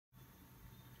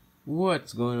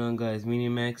What's going on, guys?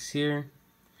 Max here.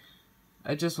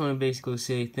 I just want to basically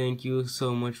say thank you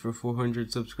so much for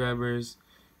 400 subscribers.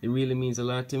 It really means a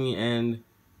lot to me, and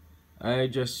I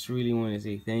just really want to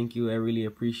say thank you. I really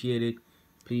appreciate it.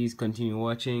 Please continue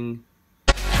watching.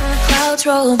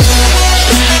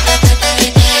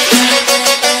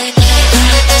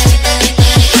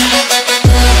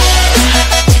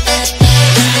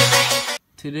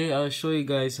 Today I'll show you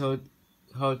guys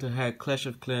how to hack Clash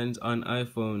of Clans on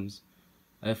iPhones.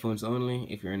 iPhones only.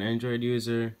 If you're an Android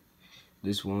user,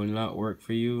 this will not work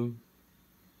for you.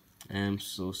 I'm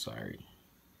so sorry.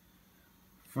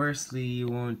 Firstly, you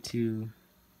want to...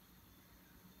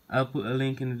 I'll put a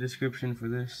link in the description for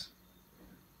this.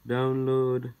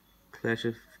 Download Clash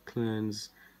of Clans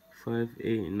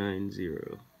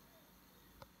 5890.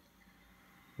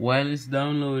 While it's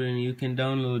downloading, you can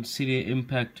download Cydia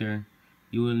Impactor.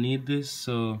 You will need this,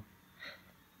 so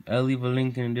I'll leave a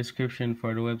link in the description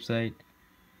for the website.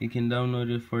 You can download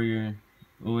it for your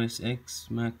OS X,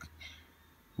 Mac,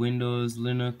 Windows,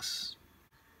 Linux.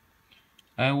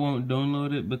 I won't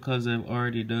download it because I've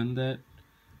already done that.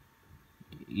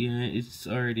 Yeah, it's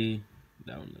already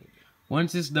downloaded.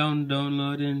 Once it's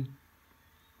downloading,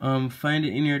 find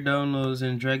it in your downloads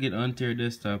and drag it onto your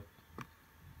desktop.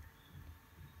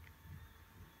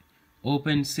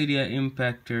 Open Cydia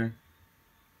Impactor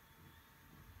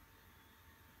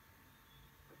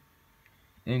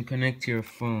and connect to your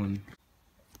phone.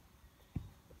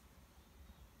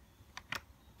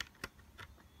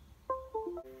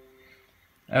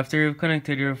 After you've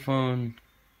connected your phone,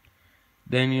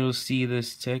 then you'll see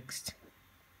this text.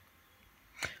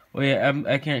 Oh yeah,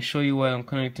 I can't show you while I'm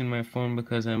connecting my phone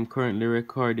because I'm currently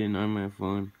recording on my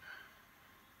phone.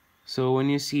 So when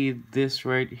you see this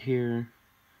right here,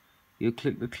 you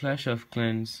click the Clash of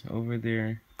Clans over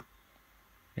there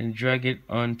and drag it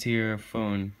onto your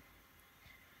phone.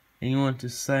 And you want to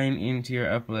sign into your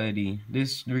Apple ID.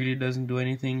 This really doesn't do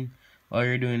anything. All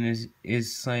you're doing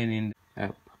is sign in the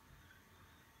app.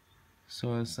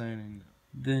 So I'll sign in.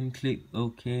 Then click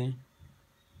OK.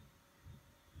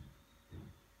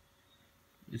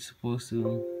 It's supposed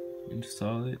to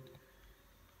install it.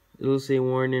 It'll say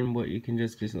warning, but you can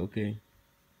just click OK.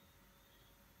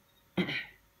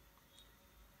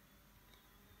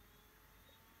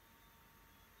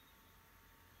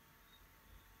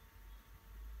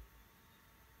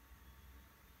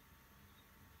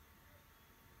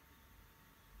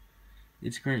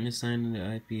 It's currently signed in the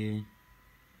IPA.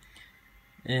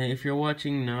 And if you're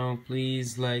watching now,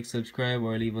 please like, subscribe,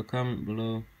 or leave a comment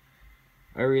below.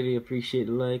 I really appreciate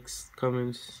the likes,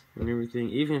 comments, and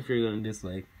everything. Even if you're gonna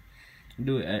dislike,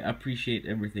 do it. I appreciate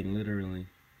everything, literally.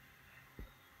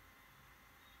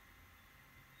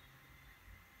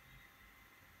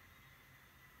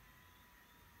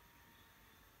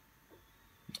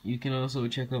 You can also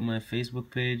check out my Facebook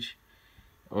page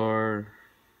or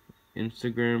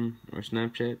Instagram or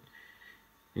Snapchat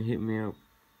and hit me up.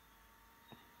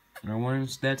 Now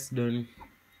once that's done,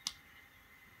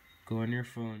 go on your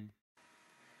phone.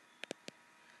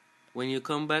 When you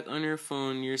come back on your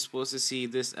phone, you're supposed to see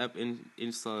this app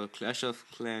installed, Clash of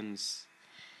Clans.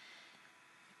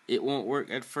 It won't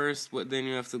work at first, but then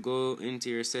you have to go into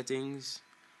your settings,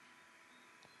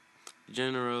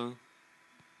 general,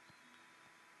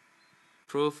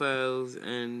 profiles,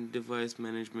 and device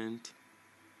management,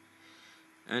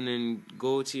 and then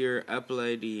go to your Apple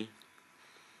ID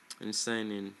and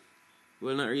sign in.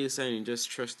 Well, not really sign in,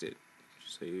 just trust it.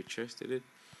 So you trusted it,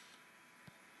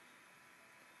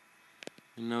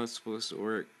 and now it's supposed to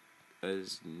work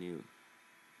as new.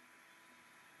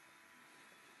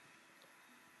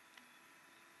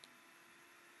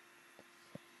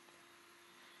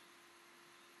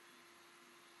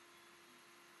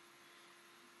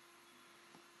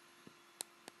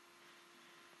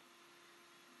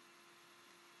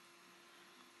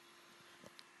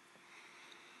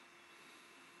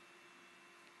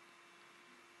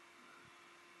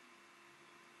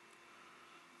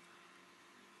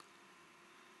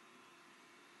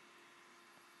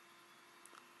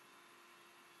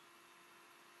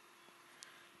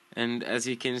 And as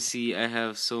you can see, I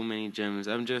have so many gems.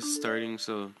 I'm just starting,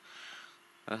 so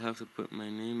I'll have to put my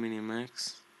name,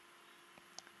 Max,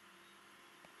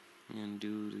 and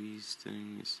do these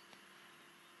things.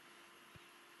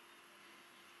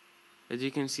 As you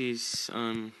can see, it's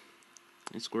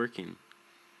working.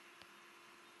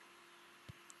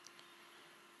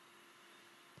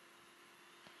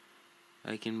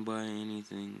 I can buy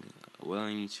anything. Well,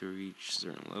 I need to reach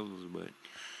certain levels, but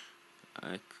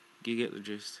you get the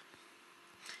gist.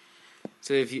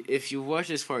 So if you watch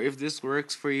this far, if this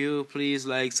works for you, please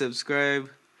like, subscribe,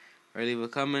 or leave a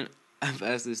comment. I've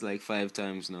asked this like 5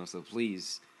 times now, so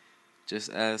please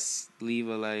just leave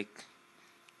a like,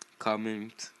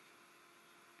 comment,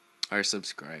 or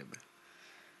subscribe.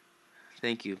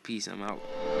 Thank you. Peace. I'm out.